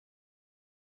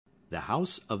The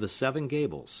House of the Seven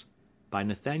Gables, by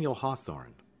Nathaniel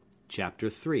Hawthorne. Chapter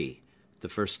 3. The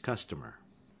First Customer.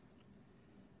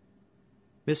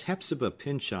 Miss Hepzibah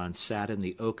Pyncheon sat in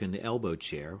the oaken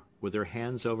elbow-chair, with her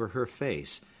hands over her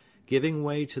face, giving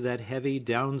way to that heavy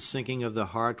down-sinking of the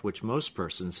heart which most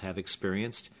persons have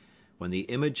experienced, when the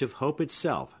image of hope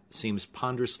itself seems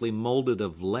ponderously moulded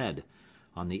of lead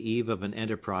on the eve of an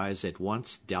enterprise at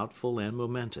once doubtful and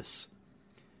momentous.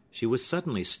 She was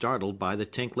suddenly startled by the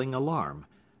tinkling alarm,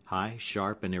 high,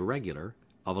 sharp, and irregular,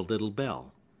 of a little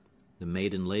bell. The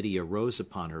maiden lady arose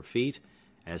upon her feet,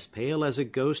 as pale as a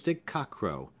ghost at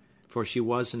cock-crow, for she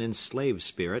was an enslaved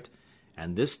spirit,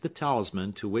 and this the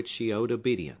talisman to which she owed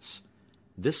obedience.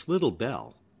 This little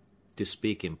bell, to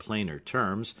speak in plainer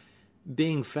terms,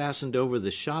 being fastened over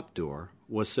the shop door,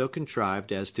 was so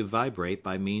contrived as to vibrate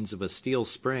by means of a steel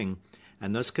spring,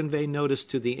 and thus convey notice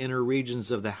to the inner regions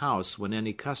of the house when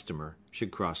any customer should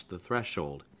cross the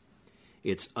threshold.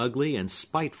 Its ugly and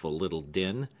spiteful little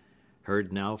din,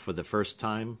 heard now for the first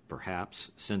time,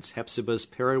 perhaps, since Hepzibah's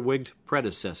periwigged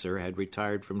predecessor had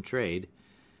retired from trade,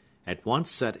 at once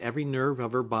set every nerve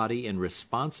of her body in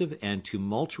responsive and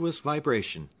tumultuous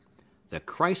vibration. The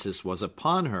crisis was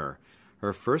upon her.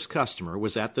 Her first customer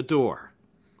was at the door.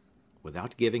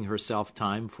 Without giving herself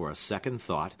time for a second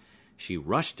thought, she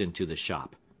rushed into the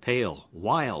shop, pale,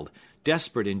 wild,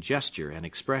 desperate in gesture and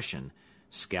expression,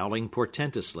 scowling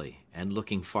portentously, and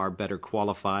looking far better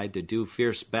qualified to do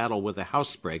fierce battle with a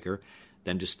housebreaker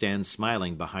than to stand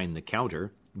smiling behind the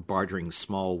counter, bartering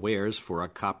small wares for a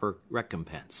copper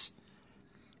recompense.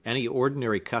 Any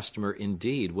ordinary customer,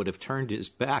 indeed, would have turned his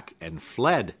back and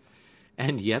fled,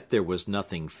 and yet there was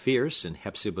nothing fierce in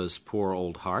Hepzibah's poor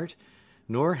old heart,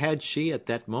 nor had she at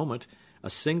that moment a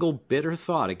single bitter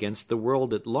thought against the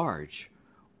world at large,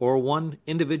 or one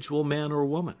individual man or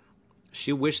woman.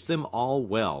 She wished them all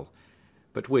well,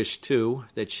 but wished, too,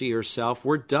 that she herself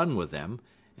were done with them,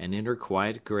 and in her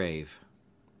quiet grave.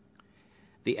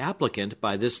 The applicant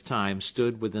by this time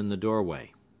stood within the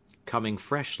doorway. Coming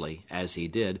freshly, as he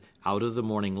did, out of the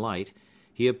morning light,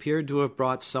 he appeared to have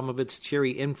brought some of its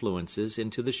cheery influences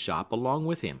into the shop along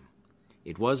with him.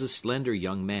 It was a slender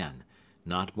young man,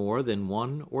 not more than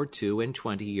 1 or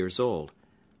 22 years old,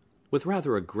 with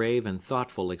rather a grave and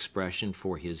thoughtful expression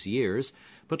for his years,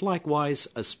 but likewise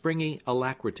a springy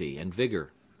alacrity and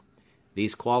vigor.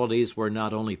 These qualities were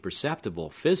not only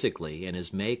perceptible physically in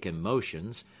his make and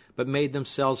motions, but made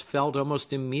themselves felt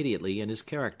almost immediately in his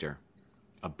character.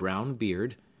 A brown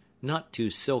beard, not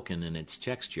too silken in its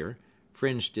texture,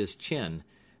 fringed his chin,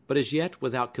 but as yet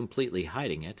without completely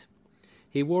hiding it.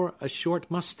 He wore a short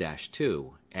mustache,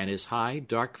 too, and his high,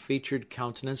 dark-featured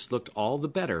countenance looked all the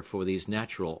better for these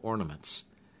natural ornaments.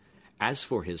 As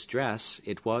for his dress,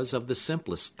 it was of the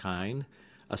simplest kind,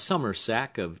 a summer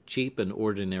sack of cheap and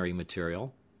ordinary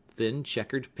material, thin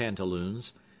checkered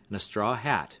pantaloons, and a straw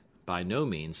hat, by no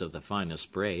means of the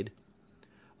finest braid.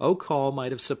 Oak Hall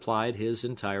might have supplied his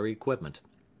entire equipment.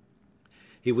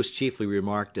 He was chiefly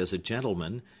remarked as a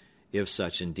gentleman, if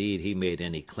such indeed he made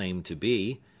any claim to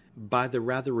be, by the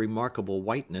rather remarkable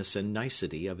whiteness and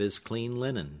nicety of his clean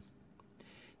linen.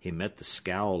 He met the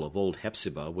scowl of old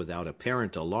Hepzibah without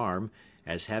apparent alarm,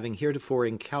 as having heretofore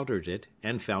encountered it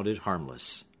and found it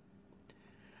harmless.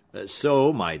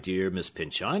 "So, my dear Miss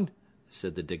Pyncheon,"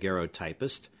 said the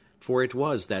daguerreotypist, for it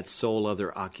was that sole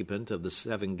other occupant of the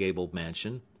Seven-Gabled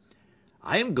mansion,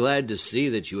 "I am glad to see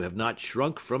that you have not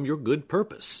shrunk from your good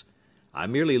purpose. I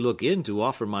merely look in to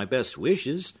offer my best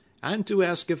wishes, and to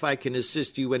ask if I can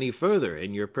assist you any further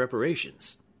in your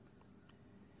preparations."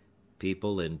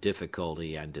 People in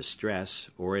difficulty and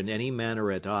distress, or in any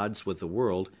manner at odds with the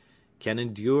world, can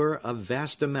endure a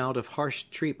vast amount of harsh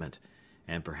treatment,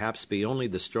 and perhaps be only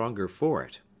the stronger for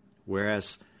it,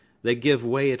 whereas they give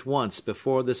way at once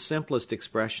before the simplest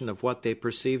expression of what they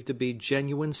perceive to be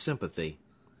genuine sympathy.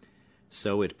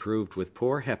 So it proved with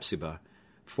poor Hepzibah,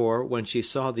 for, when she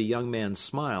saw the young man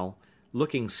smile,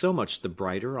 looking so much the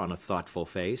brighter on a thoughtful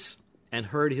face, and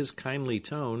heard his kindly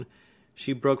tone,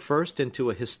 she broke first into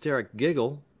a hysteric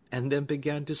giggle, and then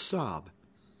began to sob.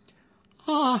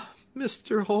 "Ah,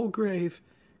 Mr. Holgrave,"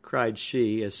 cried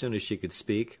she, as soon as she could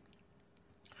speak,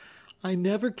 "I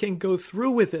never can go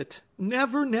through with it.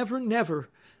 Never, never, never.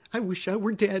 I wish I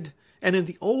were dead, and in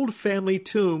the old family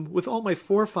tomb, with all my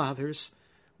forefathers.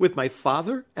 With my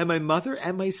father, and my mother,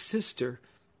 and my sister.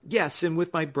 Yes, and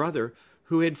with my brother,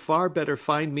 who had far better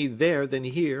find me there than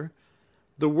here.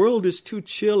 The world is too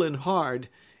chill and hard,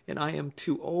 and I am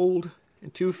too old,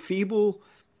 and too feeble,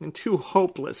 and too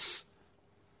hopeless."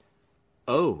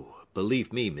 "Oh,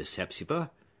 believe me, Miss Hepzibah,"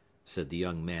 said the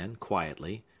young man,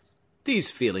 quietly,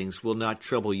 "these feelings will not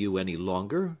trouble you any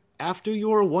longer, after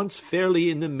you are once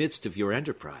fairly in the midst of your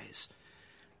enterprise.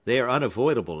 They are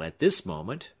unavoidable at this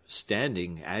moment,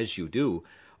 standing, as you do,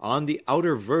 on the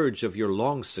outer verge of your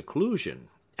long seclusion,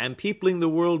 and peopling the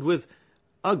world with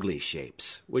ugly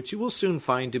shapes, which you will soon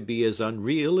find to be as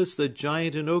unreal as the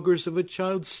giant and ogres of a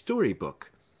child's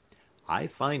story-book. I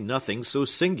find nothing so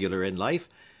singular in life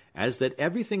as that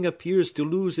everything appears to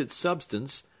lose its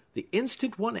substance the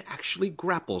instant one actually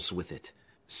grapples with it.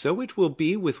 So it will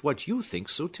be with what you think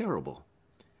so terrible."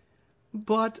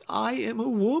 "But I am a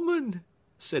woman,"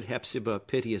 said Hepzibah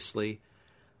piteously.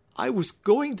 "I was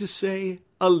going to say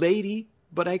a lady,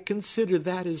 but I consider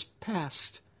that as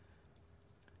past."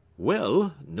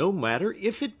 "Well, no matter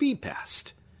if it be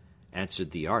past,"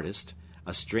 answered the artist,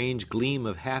 a strange gleam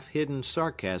of half-hidden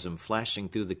sarcasm flashing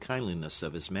through the kindliness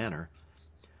of his manner.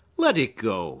 "Let it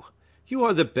go. You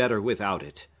are the better without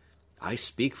it. I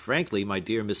speak frankly, my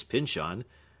dear Miss Pyncheon,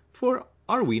 for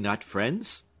are we not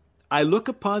friends? I look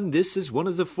upon this as one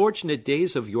of the fortunate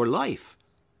days of your life.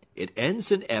 It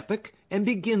ends an epoch and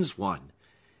begins one.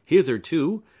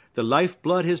 Hitherto, the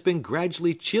life-blood has been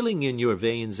gradually chilling in your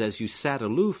veins as you sat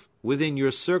aloof within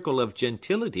your circle of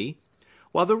gentility,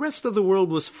 while the rest of the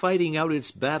world was fighting out its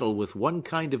battle with one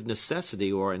kind of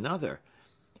necessity or another.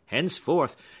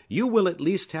 Henceforth, you will at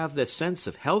least have the sense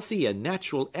of healthy and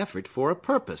natural effort for a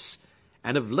purpose,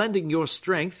 and of lending your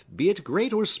strength, be it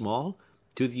great or small,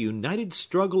 to the united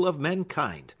struggle of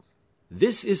mankind.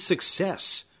 This is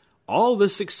success, all the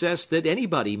success that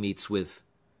anybody meets with."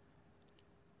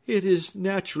 "It is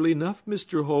natural enough,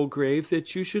 Mr. Holgrave,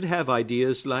 that you should have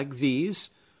ideas like these,"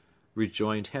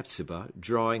 rejoined Hepzibah,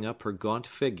 drawing up her gaunt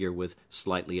figure with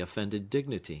slightly offended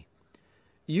dignity.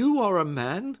 "You are a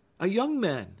man, a young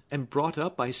man, and brought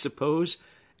up, I suppose,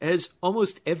 as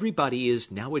almost everybody is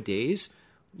nowadays,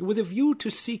 with a view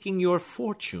to seeking your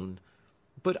fortune.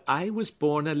 But I was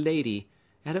born a lady,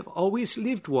 and have always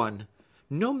lived one,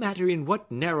 no matter in what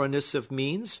narrowness of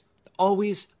means,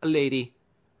 always a lady."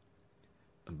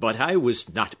 "But I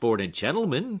was not born a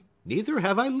gentleman, neither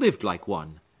have I lived like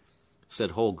one,"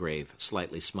 said Holgrave,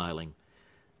 slightly smiling.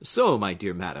 "So, my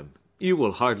dear madam, you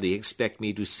will hardly expect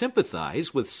me to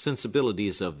sympathize with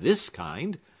sensibilities of this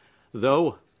kind,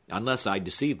 though, unless I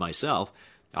deceive myself,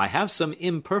 I have some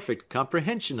imperfect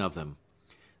comprehension of them.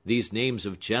 These names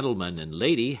of gentleman and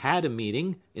lady had a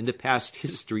meaning in the past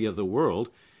history of the world,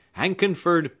 and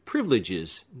conferred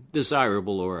privileges,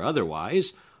 desirable or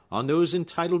otherwise, on those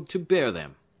entitled to bear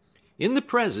them. In the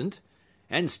present,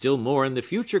 and still more in the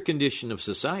future condition of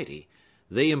society,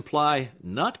 they imply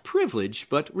not privilege,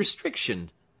 but restriction."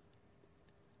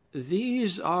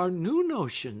 "These are new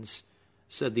notions,"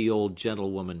 said the old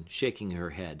gentlewoman, shaking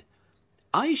her head.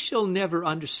 "I shall never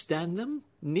understand them,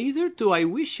 neither do I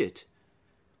wish it."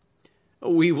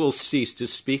 "We will cease to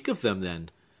speak of them,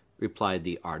 then," replied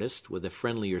the artist, with a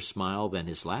friendlier smile than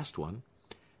his last one,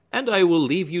 "and I will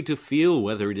leave you to feel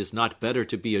whether it is not better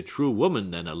to be a true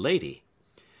woman than a lady.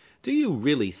 Do you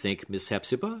really think, Miss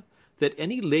Hepzibah, that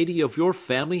any lady of your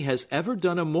family has ever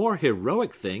done a more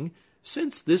heroic thing,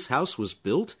 since this house was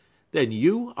built, than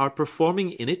you are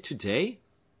performing in it today?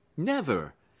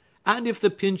 Never. And if the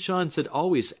Pyncheons had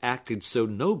always acted so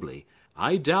nobly,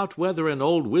 I doubt whether an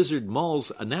old wizard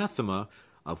Maule's anathema,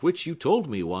 of which you told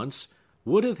me once,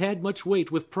 would have had much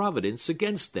weight with Providence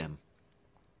against them."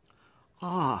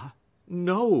 "Ah,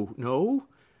 no, no,"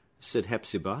 said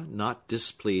Hepzibah, not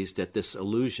displeased at this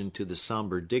allusion to the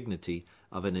sombre dignity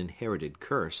of an inherited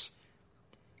curse.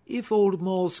 "If old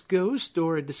Maule's ghost,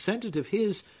 or a descendant of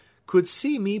his, could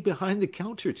see me behind the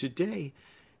counter today,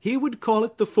 he would call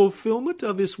it the fulfillment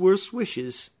of his worst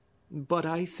wishes. But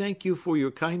I thank you for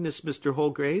your kindness, Mr.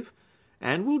 Holgrave,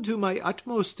 and will do my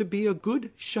utmost to be a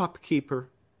good shopkeeper."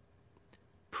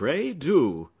 "Pray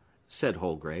do," said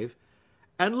Holgrave,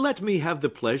 "and let me have the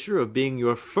pleasure of being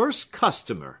your first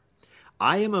customer.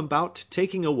 I am about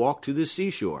taking a walk to the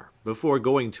seashore, before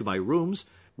going to my rooms,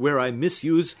 where I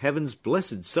misuse heaven's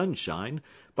blessed sunshine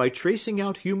by tracing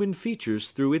out human features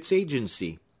through its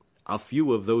agency. A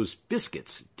few of those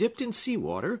biscuits, dipped in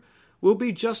sea-water, will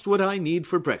be just what I need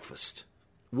for breakfast.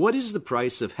 What is the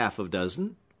price of half a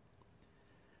dozen?"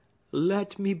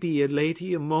 "Let me be a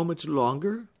lady a moment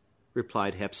longer,"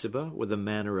 replied Hepzibah, with a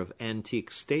manner of antique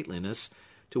stateliness,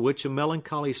 to which a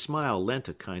melancholy smile lent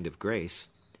a kind of grace.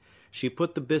 She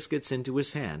put the biscuits into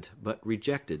his hand, but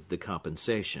rejected the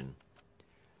compensation.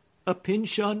 "A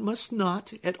Pyncheon must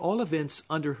not, at all events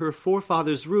under her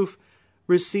forefather's roof,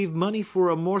 receive money for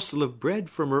a morsel of bread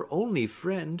from her only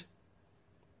friend."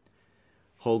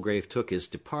 Holgrave took his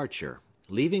departure,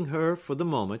 leaving her, for the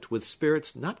moment, with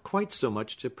spirits not quite so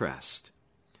much depressed.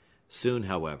 Soon,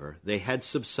 however, they had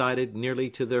subsided nearly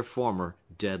to their former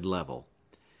dead level.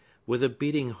 With a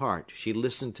beating heart, she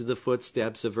listened to the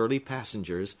footsteps of early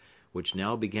passengers, which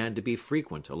now began to be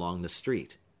frequent along the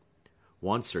street.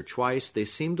 Once or twice they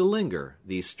seemed to linger,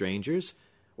 these strangers,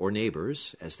 or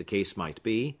neighbors, as the case might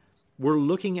be, were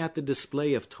looking at the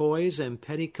display of toys and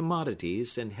petty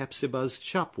commodities in Hepzibah's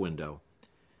shop window.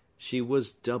 She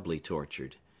was doubly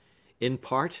tortured, in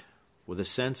part with a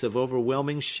sense of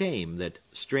overwhelming shame that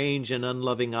strange and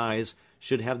unloving eyes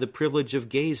should have the privilege of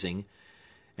gazing,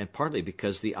 and partly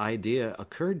because the idea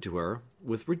occurred to her,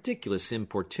 with ridiculous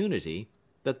importunity,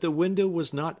 that the window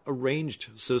was not arranged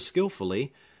so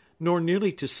skilfully, nor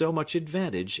nearly to so much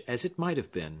advantage as it might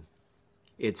have been.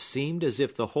 It seemed as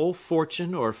if the whole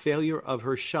fortune or failure of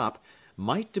her shop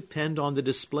might depend on the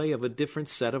display of a different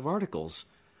set of articles,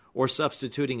 or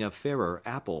substituting a fairer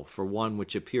apple for one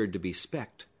which appeared to be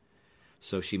specked.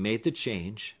 So she made the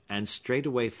change, and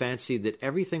straightway fancied that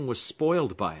everything was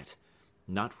spoiled by it,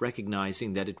 not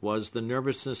recognizing that it was the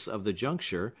nervousness of the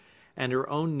juncture, and her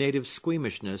own native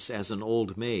squeamishness as an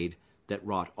old maid, that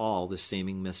wrought all the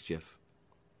seeming mischief.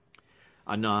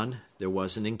 Anon there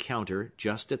was an encounter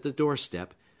just at the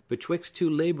doorstep betwixt two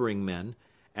laboring men,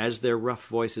 as their rough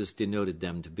voices denoted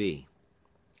them to be.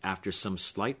 After some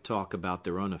slight talk about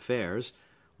their own affairs,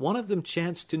 one of them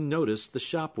chanced to notice the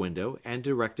shop window, and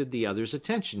directed the other's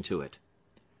attention to it.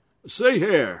 "See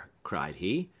here," cried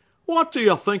he, "what do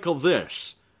you think of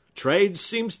this? Trade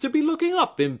seems to be looking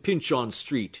up in Pyncheon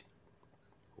Street."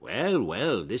 "Well,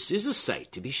 well, this is a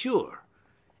sight, to be sure,"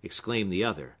 exclaimed the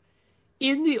other.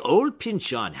 "In the old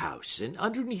Pyncheon house, and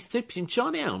underneath the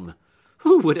Pyncheon elm.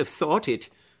 Who would have thought it?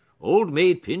 Old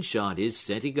Maid Pyncheon is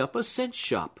setting up a cent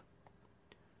shop."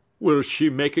 "Will she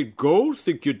make it go,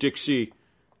 think you, Dixie?"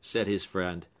 said his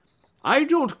friend. "I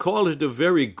don't call it a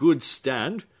very good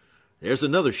stand. There's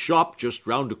another shop just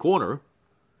round the corner."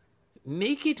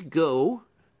 "Make it go?"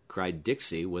 cried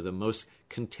Dixie, with a most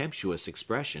contemptuous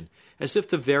expression, as if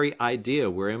the very idea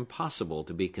were impossible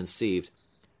to be conceived.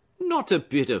 "Not a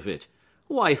bit of it.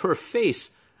 Why, her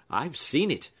face, I've seen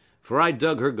it, for I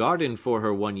dug her garden for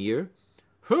her one year.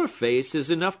 Her face is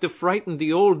enough to frighten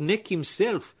the old Nick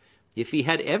himself, if he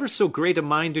had ever so great a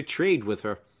mind to trade with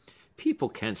her. People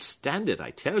can't stand it,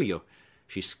 I tell you.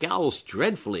 She scowls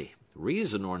dreadfully,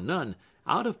 reason or none,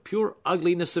 out of pure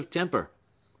ugliness of temper."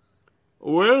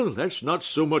 "Well, that's not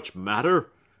so much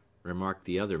matter," remarked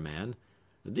the other man.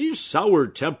 "These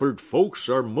sour-tempered folks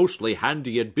are mostly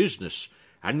handy at business,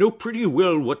 and know pretty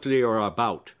well what they are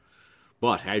about.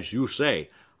 But, as you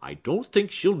say, I don't think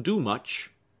she'll do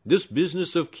much. This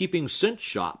business of keeping cent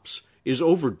shops is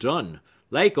overdone,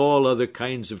 like all other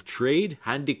kinds of trade,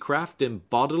 handicraft, and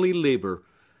bodily labor.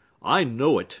 I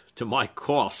know it, to my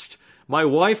cost. My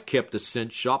wife kept a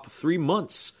cent shop 3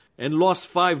 months, and lost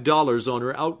 $5 on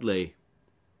her outlay."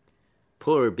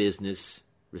 "Poor business,"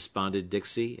 responded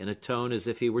Dixie, in a tone as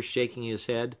if he were shaking his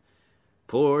head.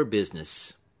 "Poor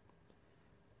business."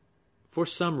 For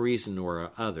some reason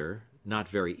or other, not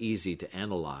very easy to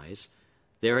analyze,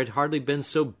 there had hardly been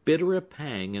so bitter a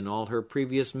pang in all her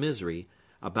previous misery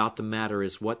about the matter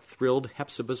as what thrilled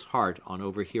Hepzibah's heart on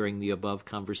overhearing the above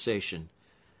conversation.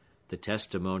 The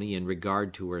testimony in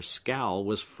regard to her scowl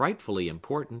was frightfully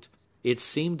important. It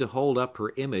seemed to hold up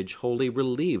her image wholly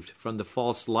relieved from the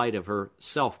false light of her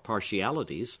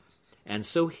self-partialities, and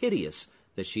so hideous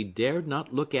that she dared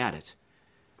not look at it.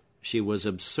 She was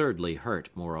absurdly hurt,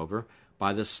 moreover,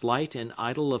 by the slight and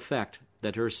idle effect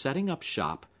that her setting up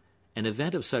shop, an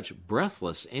event of such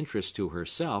breathless interest to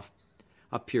herself,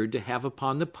 appeared to have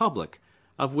upon the public,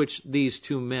 of which these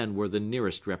two men were the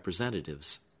nearest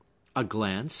representatives. A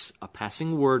glance, a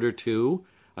passing word or two,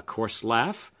 a coarse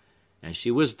laugh, and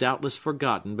she was doubtless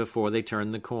forgotten before they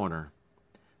turned the corner.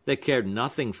 They cared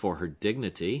nothing for her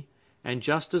dignity, and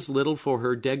just as little for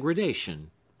her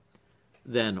degradation.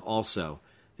 Then, also,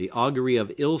 the augury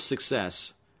of ill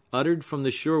success, uttered from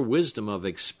the sure wisdom of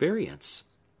experience,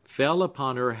 fell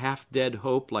upon her half-dead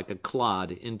hope like a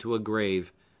clod into a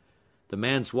grave. The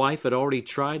man's wife had already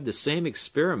tried the same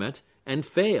experiment, and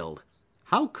failed.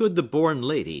 How could the born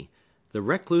lady, the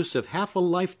recluse of half a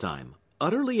lifetime,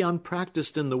 utterly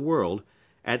unpractised in the world,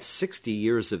 at 60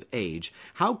 years of age,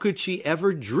 how could she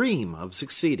ever dream of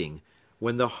succeeding,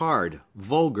 when the hard,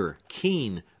 vulgar,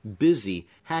 keen, busy,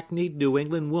 hackneyed New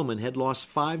England woman had lost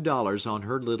 $5 on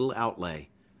her little outlay?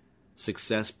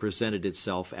 Success presented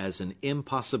itself as an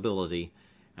impossibility,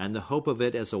 and the hope of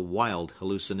it as a wild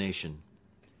hallucination.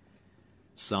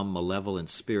 Some malevolent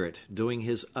spirit, doing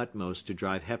his utmost to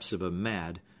drive Hepzibah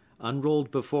mad, unrolled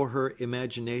before her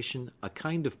imagination a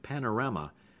kind of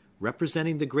panorama,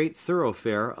 representing the great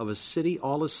thoroughfare of a city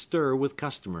all astir with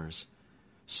customers.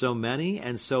 So many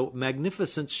and so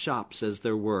magnificent shops as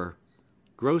there were,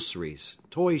 groceries,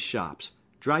 toy shops,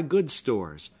 dry goods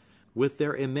stores, with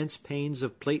their immense panes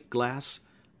of plate glass,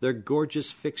 their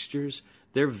gorgeous fixtures,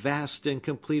 their vast and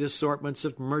complete assortments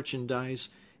of merchandise,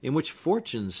 in which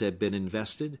fortunes had been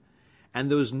invested, and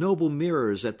those noble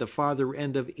mirrors at the farther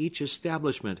end of each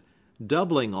establishment,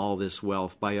 doubling all this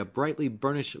wealth by a brightly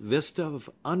burnished vista of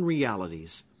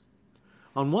unrealities.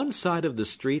 On one side of the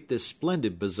street this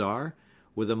splendid bazaar,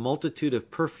 with a multitude of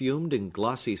perfumed and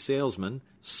glossy salesmen,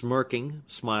 smirking,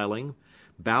 smiling,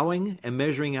 bowing, and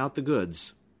measuring out the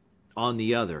goods. On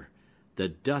the other, the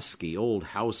dusky old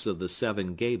house of the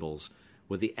 7 Gables,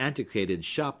 with the antiquated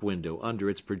shop window under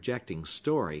its projecting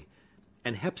story,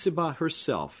 and Hepzibah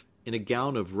herself, in a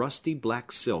gown of rusty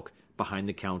black silk, behind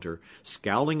the counter,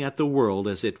 scowling at the world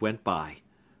as it went by.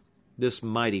 This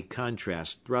mighty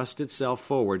contrast thrust itself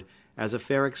forward as a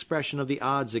fair expression of the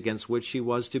odds against which she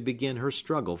was to begin her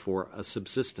struggle for a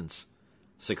subsistence.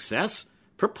 Success?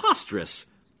 Preposterous!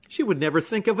 She would never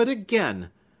think of it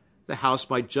again. The house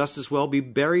might just as well be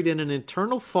buried in an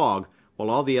eternal fog, while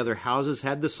all the other houses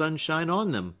had the sunshine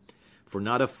on them, for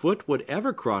not a foot would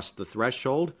ever cross the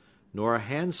threshold, nor a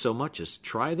hand so much as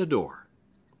try the door.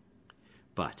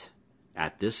 But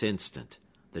at this instant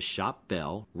the shop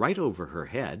bell, right over her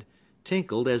head,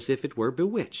 tinkled as if it were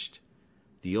bewitched.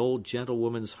 The old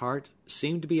gentlewoman's heart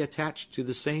seemed to be attached to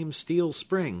the same steel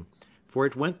spring, for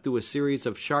it went through a series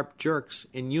of sharp jerks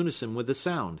in unison with the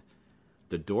sound.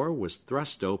 The door was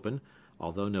thrust open,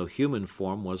 although no human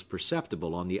form was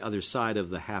perceptible on the other side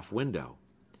of the half-window.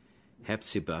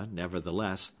 Hepzibah,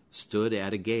 nevertheless, stood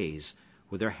at a gaze,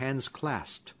 with her hands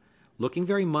clasped, looking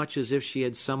very much as if she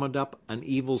had summoned up an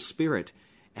evil spirit,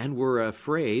 and were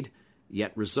afraid,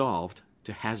 yet resolved,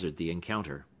 to hazard the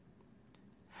encounter.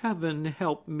 "Heaven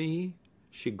help me!"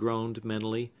 she groaned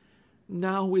mentally.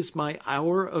 "Now is my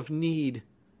hour of need."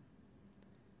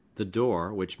 The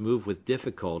door, which moved with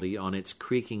difficulty on its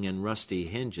creaking and rusty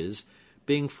hinges,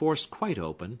 being forced quite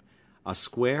open, a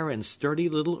square and sturdy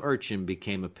little urchin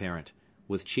became apparent,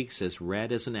 with cheeks as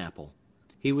red as an apple.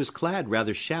 He was clad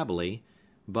rather shabbily,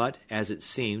 but, as it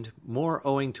seemed, more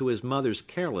owing to his mother's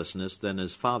carelessness than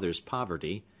his father's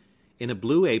poverty, in a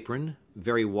blue apron,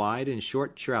 very wide and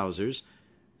short trousers,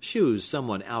 shoes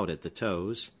somewhat out at the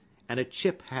toes, and a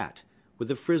chip hat, with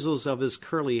the frizzles of his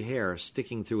curly hair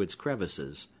sticking through its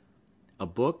crevices. A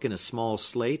book and a small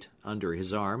slate under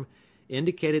his arm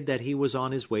indicated that he was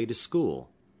on his way to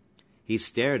school. He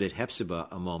stared at Hepzibah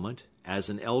a moment, as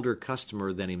an elder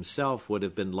customer than himself would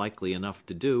have been likely enough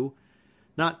to do,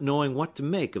 not knowing what to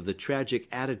make of the tragic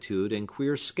attitude and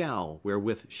queer scowl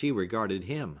wherewith she regarded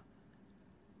him.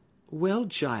 "Well,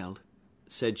 child,"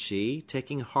 said she,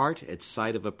 taking heart at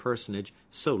sight of a personage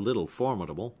so little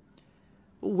formidable.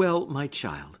 "Well, my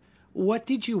child, what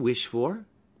did you wish for?"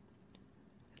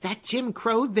 "That Jim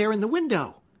Crow there in the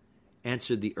window,"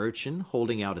 answered the urchin,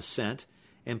 holding out a cent,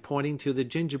 and pointing to the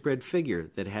gingerbread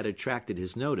figure that had attracted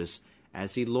his notice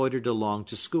as he loitered along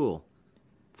to school.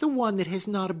 "The one that has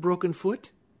not a broken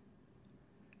foot?"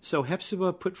 So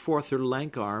Hepzibah put forth her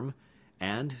lank arm,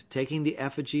 and, taking the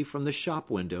effigy from the shop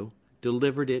window,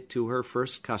 delivered it to her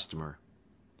first customer.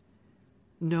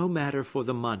 "No matter for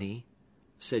the money,"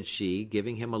 said she,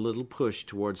 giving him a little push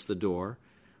towards the door,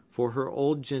 for her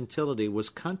old gentility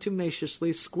was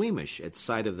contumaciously squeamish at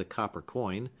sight of the copper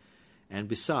coin, and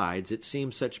besides, it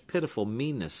seemed such pitiful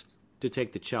meanness to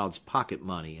take the child's pocket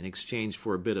money in exchange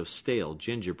for a bit of stale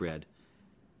gingerbread.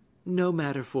 "No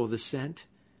matter for the cent.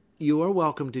 You are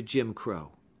welcome to Jim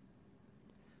Crow."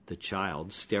 The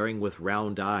child, staring with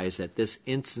round eyes at this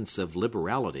instance of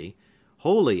liberality,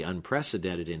 wholly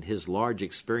unprecedented in his large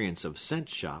experience of cent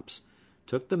shops,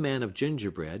 took the man of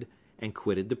gingerbread, and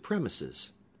quitted the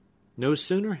premises. No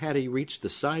sooner had he reached the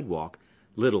sidewalk,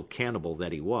 little cannibal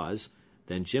that he was,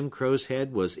 than Jim Crow's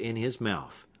head was in his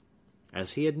mouth.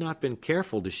 As he had not been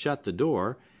careful to shut the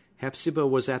door, Hepzibah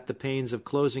was at the pains of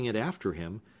closing it after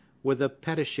him, with a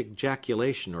pettish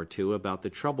ejaculation or two about the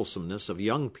troublesomeness of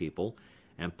young people,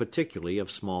 and particularly of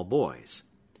small boys.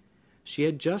 She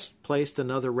had just placed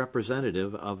another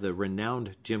representative of the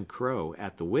renowned Jim Crow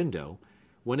at the window,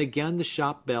 when again the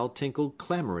shop bell tinkled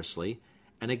clamorously,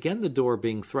 and again the door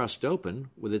being thrust open,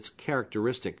 with its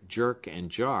characteristic jerk and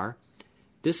jar,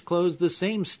 disclosed the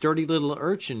same sturdy little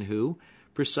urchin who,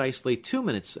 precisely 2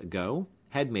 minutes ago,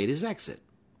 had made his exit.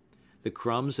 The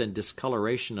crumbs and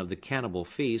discoloration of the cannibal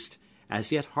feast,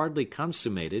 as yet hardly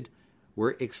consummated,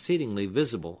 were exceedingly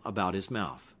visible about his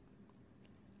mouth.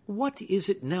 "What is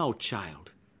it now,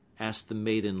 child?" asked the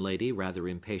maiden lady rather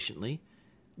impatiently.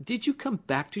 "Did you come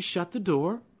back to shut the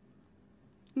door?"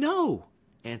 "No,"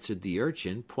 answered the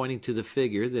urchin, pointing to the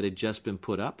figure that had just been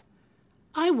put up.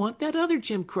 "I want that other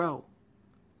Jim Crow."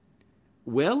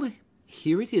 "Well,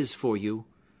 here it is for you,"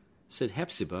 said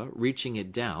Hepzibah, reaching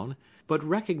it down, but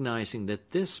recognizing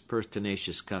that this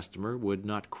pertinacious customer would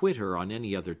not quit her on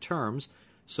any other terms,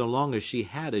 so long as she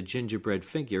had a gingerbread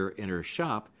figure in her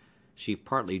shop, she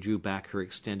partly drew back her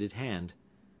extended hand.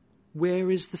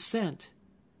 "Where is the cent?"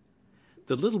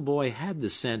 The little boy had the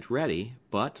cent ready,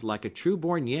 but, like a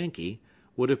true-born Yankee,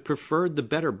 would have preferred the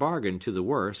better bargain to the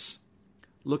worse.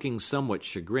 Looking somewhat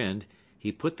chagrined,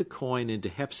 he put the coin into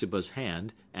Hepzibah's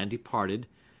hand, and departed,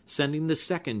 sending the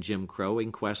second Jim Crow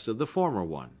in quest of the former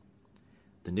one.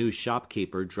 The new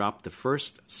shopkeeper dropped the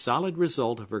first solid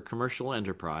result of her commercial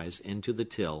enterprise into the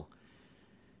till.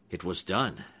 It was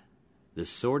done. The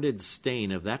sordid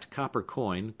stain of that copper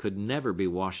coin could never be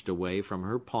washed away from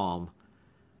her palm.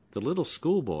 The little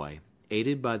schoolboy,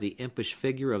 aided by the impish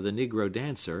figure of the Negro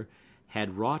dancer,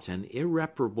 had wrought an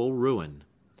irreparable ruin.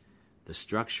 The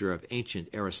structure of ancient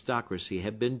aristocracy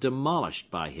had been demolished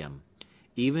by him,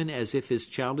 even as if his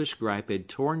childish gripe had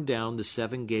torn down the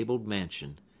seven-gabled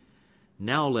mansion.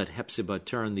 Now let Hepzibah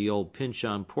turn the old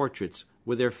Pyncheon portraits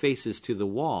with their faces to the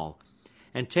wall,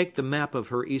 and take the map of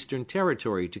her eastern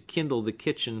territory to kindle the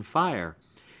kitchen fire,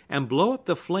 and blow up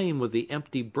the flame with the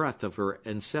empty breath of her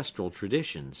ancestral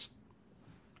traditions.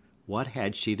 What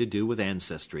had she to do with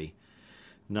ancestry?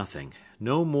 Nothing,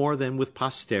 no more than with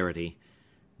posterity.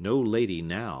 No lady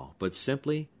now, but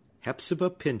simply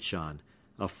Hepzibah Pyncheon,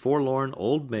 a forlorn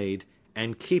old maid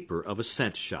and keeper of a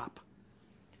cent shop.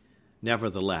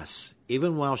 Nevertheless,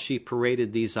 even while she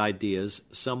paraded these ideas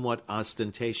somewhat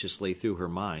ostentatiously through her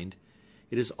mind,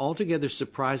 it is altogether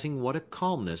surprising what a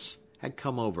calmness had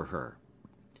come over her.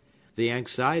 The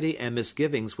anxiety and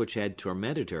misgivings which had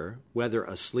tormented her, whether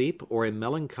asleep or in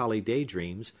melancholy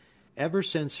daydreams, ever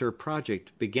since her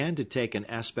project began to take an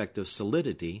aspect of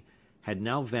solidity, had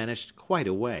now vanished quite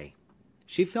away.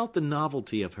 She felt the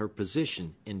novelty of her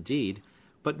position, indeed,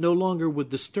 but no longer with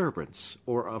disturbance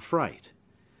or affright.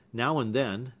 Now and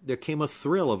then there came a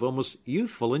thrill of almost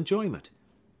youthful enjoyment.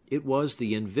 It was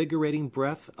the invigorating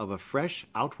breath of a fresh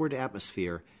outward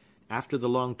atmosphere after the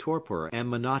long torpor and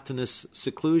monotonous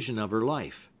seclusion of her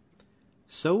life.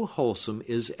 So wholesome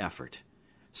is effort,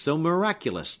 so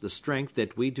miraculous the strength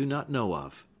that we do not know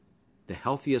of. The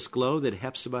healthiest glow that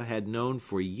Hepzibah had known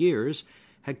for years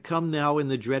had come now in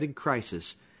the dreaded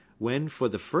crisis, when, for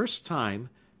the first time,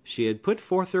 she had put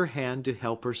forth her hand to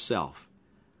help herself.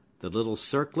 The little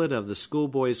circlet of the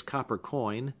schoolboy's copper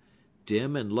coin,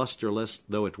 dim and lustreless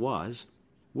though it was,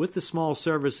 with the small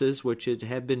services which it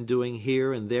had been doing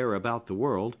here and there about the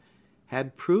world,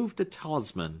 had proved a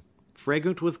talisman,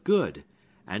 fragrant with good,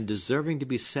 and deserving to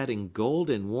be set in gold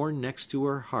and worn next to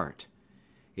her heart.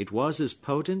 It was as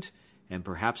potent, and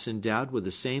perhaps endowed with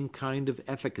the same kind of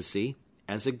efficacy,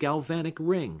 as a galvanic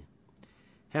ring.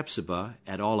 Hepzibah,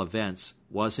 at all events,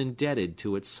 was indebted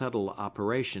to its subtle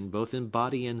operation both in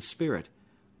body and spirit,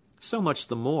 so much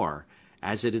the more,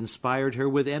 as it inspired her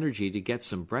with energy to get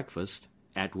some breakfast,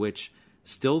 at which,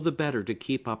 still the better to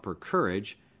keep up her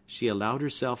courage, she allowed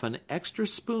herself an extra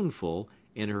spoonful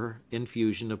in her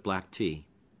infusion of black tea.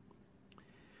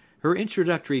 Her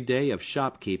introductory day of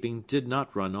shopkeeping did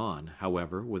not run on,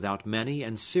 however, without many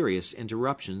and serious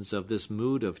interruptions of this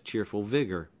mood of cheerful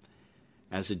vigor.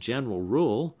 As a general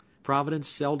rule, Providence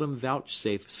seldom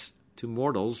vouchsafes to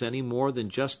mortals any more than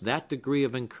just that degree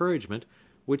of encouragement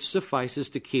which suffices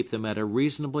to keep them at a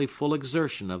reasonably full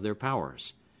exertion of their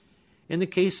powers. In the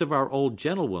case of our old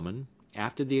gentlewoman,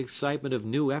 after the excitement of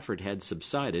new effort had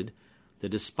subsided, the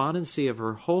despondency of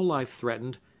her whole life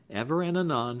threatened, ever and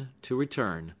anon, to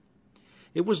return.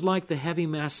 It was like the heavy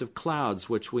mass of clouds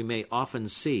which we may often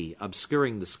see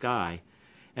obscuring the sky,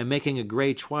 and making a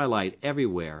gray twilight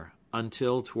everywhere,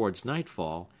 until, towards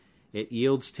nightfall, it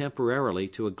yields temporarily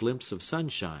to a glimpse of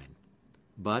sunshine.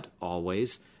 But,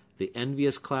 always, the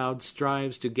envious cloud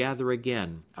strives to gather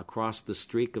again across the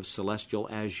streak of celestial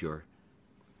azure.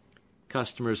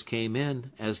 Customers came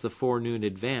in as the forenoon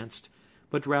advanced,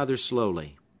 but rather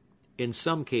slowly. In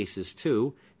some cases,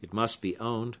 too, it must be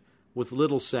owned, with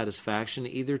little satisfaction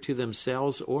either to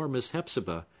themselves or Miss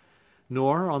Hepzibah,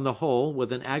 nor, on the whole,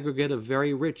 with an aggregate of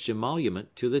very rich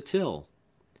emolument to the till.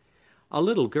 A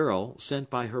little girl, sent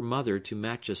by her mother to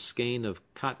match a skein of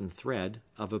cotton thread,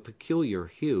 of a peculiar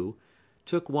hue,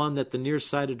 took one that the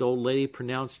near-sighted old lady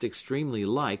pronounced extremely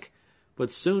like, but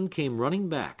soon came running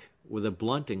back, with a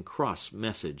blunt and cross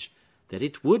message, that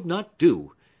it would not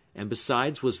do, and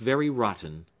besides was very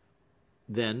rotten.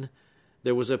 Then,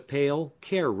 there was a pale,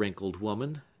 care-wrinkled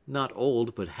woman, not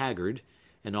old but haggard,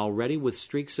 and already with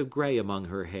streaks of gray among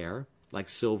her hair, like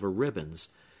silver ribbons,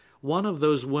 one of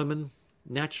those women,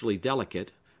 naturally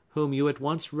delicate, whom you at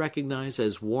once recognize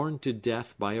as worn to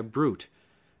death by a brute,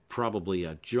 probably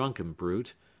a drunken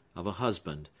brute, of a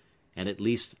husband, and at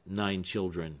least 9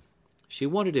 children. She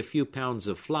wanted a few pounds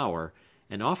of flour,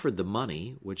 and offered the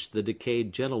money, which the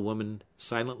decayed gentlewoman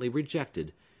silently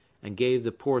rejected, and gave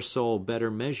the poor soul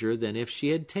better measure than if she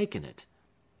had taken it.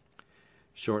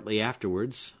 Shortly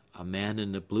afterwards, a man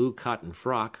in a blue cotton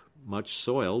frock, much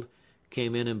soiled,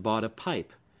 came in and bought a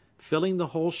pipe, filling the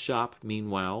whole shop,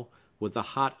 meanwhile, with the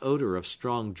hot odor of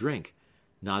strong drink,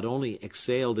 not only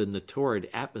exhaled in the torrid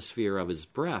atmosphere of his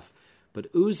breath, but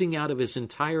oozing out of his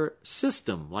entire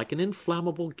system like an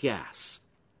inflammable gas.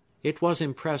 It was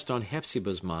impressed on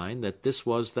Hepzibah's mind that this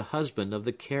was the husband of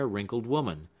the care-wrinkled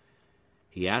woman.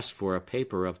 He asked for a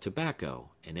paper of tobacco,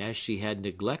 and as she had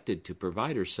neglected to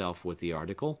provide herself with the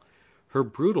article, her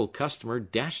brutal customer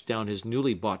dashed down his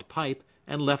newly bought pipe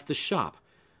and left the shop,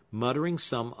 muttering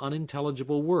some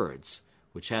unintelligible words,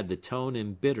 which had the tone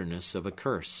and bitterness of a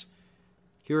curse.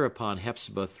 Hereupon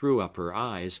Hepzibah threw up her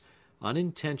eyes,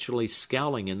 unintentionally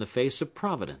scowling in the face of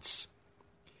Providence.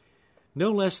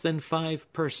 No less than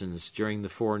 5 persons during the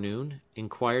forenoon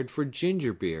inquired for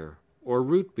ginger beer, or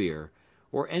root beer,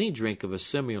 or any drink of a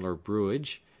similar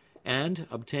brewage, and,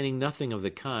 obtaining nothing of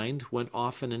the kind, went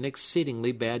off in an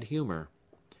exceedingly bad humor.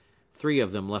 3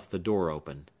 of them left the door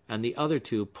open, and the other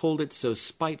 2 pulled it so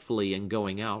spitefully in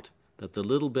going out that the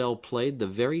little bell played the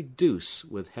very deuce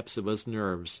with Hepzibah's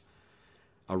nerves.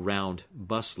 A round,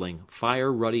 bustling,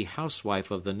 fire-ruddy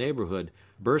housewife of the neighborhood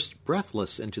burst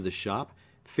breathless into the shop,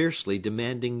 fiercely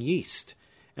demanding yeast,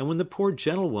 and when the poor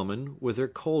gentlewoman, with her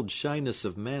cold shyness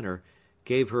of manner,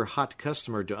 gave her hot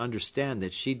customer to understand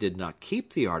that she did not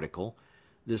keep the article,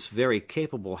 this very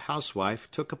capable housewife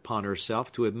took upon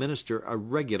herself to administer a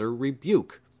regular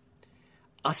rebuke.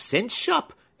 "A cent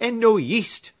shop, and no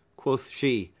yeast," quoth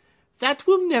she. "That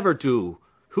will never do.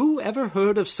 Who ever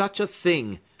heard of such a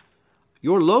thing?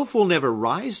 Your loaf will never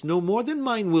rise, no more than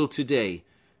mine will to-day.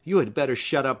 You had better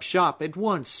shut up shop at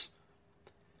once."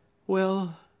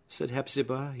 "Well," said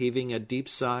Hepzibah, heaving a deep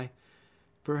sigh,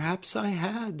 "perhaps I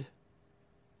had."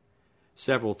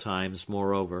 Several times,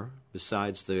 moreover,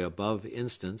 besides the above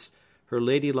instance, her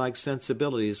ladylike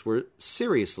sensibilities were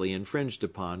seriously infringed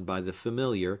upon by the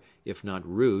familiar, if not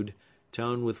rude,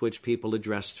 tone with which people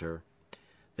addressed her.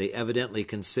 They evidently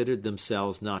considered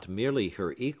themselves not merely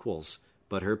her equals,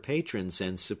 but her patrons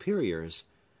and superiors.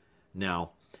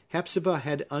 Now, Hepzibah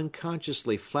had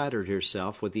unconsciously flattered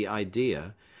herself with the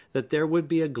idea that there would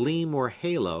be a gleam or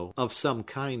halo of some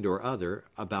kind or other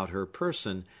about her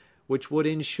person, which would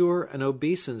ensure an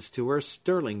obeisance to her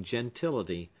sterling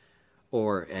gentility,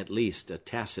 or at least a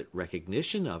tacit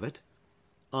recognition of it.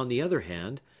 On the other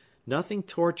hand, nothing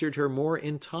tortured her more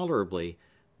intolerably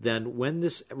than when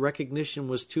this recognition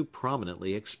was too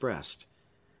prominently expressed.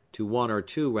 To 1 or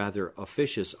 2 rather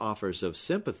officious offers of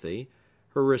sympathy,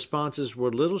 her responses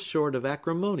were little short of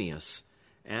acrimonious,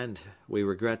 and, we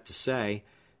regret to say,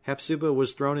 Hepzibah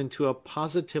was thrown into a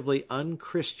positively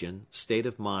unchristian state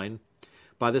of mind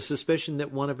by the suspicion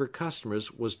that one of her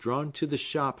customers was drawn to the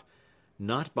shop,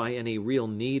 not by any real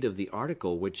need of the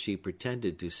article which she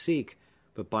pretended to seek,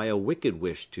 but by a wicked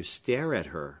wish to stare at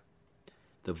her.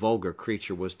 The vulgar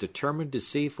creature was determined to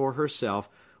see for herself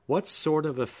what sort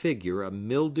of a figure a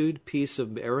mildewed piece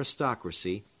of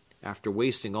aristocracy, after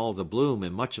wasting all the bloom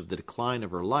and much of the decline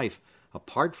of her life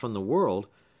apart from the world,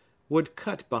 would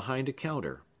cut behind a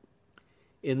counter.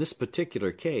 In this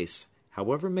particular case,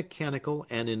 however mechanical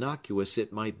and innocuous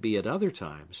it might be at other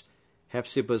times,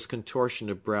 Hepzibah's contortion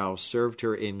of brow served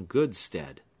her in good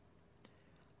stead.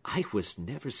 "I was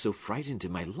never so frightened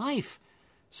in my life,"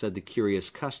 said the curious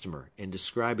customer, in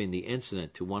describing the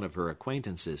incident to one of her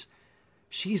acquaintances.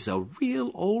 "She's a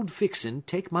real old vixen,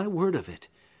 take my word of it.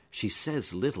 She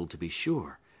says little, to be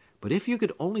sure, but if you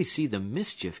could only see the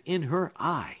mischief in her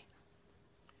eye."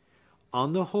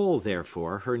 On the whole,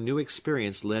 therefore, her new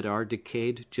experience led our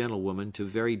decayed gentlewoman to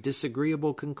very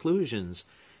disagreeable conclusions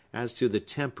as to the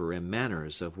temper and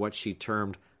manners of what she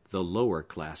termed the lower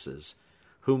classes,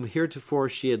 whom heretofore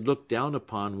she had looked down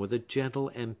upon with a gentle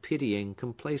and pitying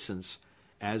complacence,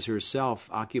 as herself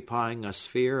occupying a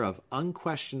sphere of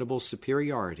unquestionable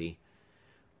superiority.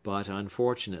 But,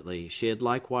 unfortunately, she had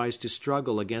likewise to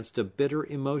struggle against a bitter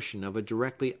emotion of a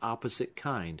directly opposite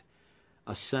kind,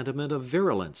 a sentiment of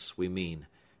virulence, we mean,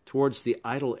 towards the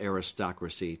idle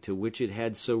aristocracy to which it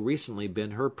had so recently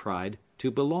been her pride to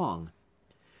belong.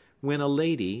 When a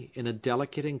lady, in a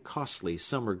delicate and costly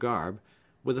summer garb,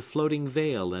 with a floating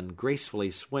veil and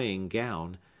gracefully swaying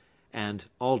gown, and,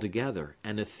 altogether,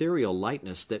 an ethereal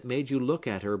lightness that made you look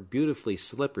at her beautifully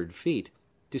slippered feet,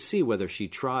 to see whether she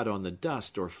trod on the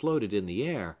dust or floated in the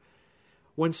air,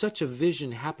 when such a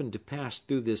vision happened to pass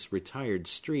through this retired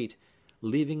street,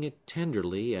 leaving it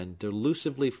tenderly and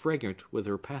delusively fragrant with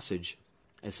her passage,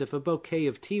 as if a bouquet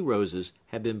of tea-roses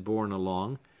had been borne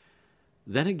along,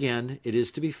 then again, it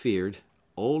is to be feared,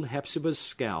 old Hepzibah's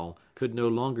scowl could no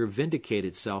longer vindicate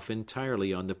itself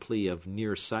entirely on the plea of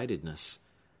near-sightedness.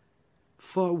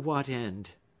 For what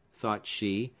end, thought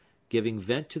she, giving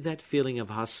vent to that feeling of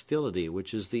hostility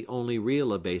which is the only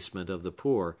real abasement of the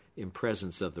poor in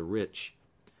presence of the rich,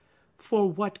 for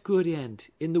what good end,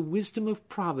 in the wisdom of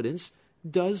Providence,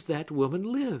 does that woman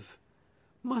live?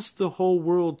 Must the whole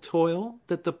world toil,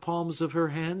 that the palms of her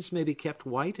hands may be kept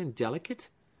white and delicate?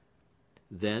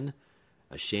 Then,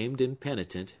 ashamed and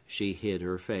penitent, she hid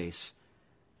her face.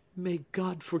 May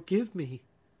God forgive me,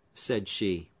 said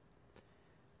she.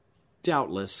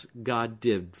 Doubtless, God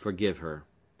did forgive her.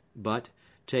 But,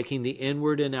 taking the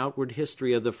inward and outward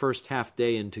history of the first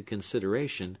half-day into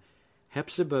consideration,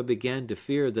 Hepzibah began to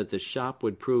fear that the shop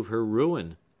would prove her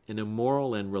ruin, in a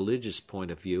moral and religious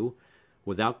point of view,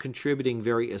 without contributing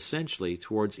very essentially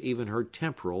towards even her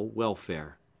temporal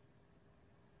welfare.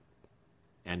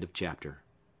 End of chapter.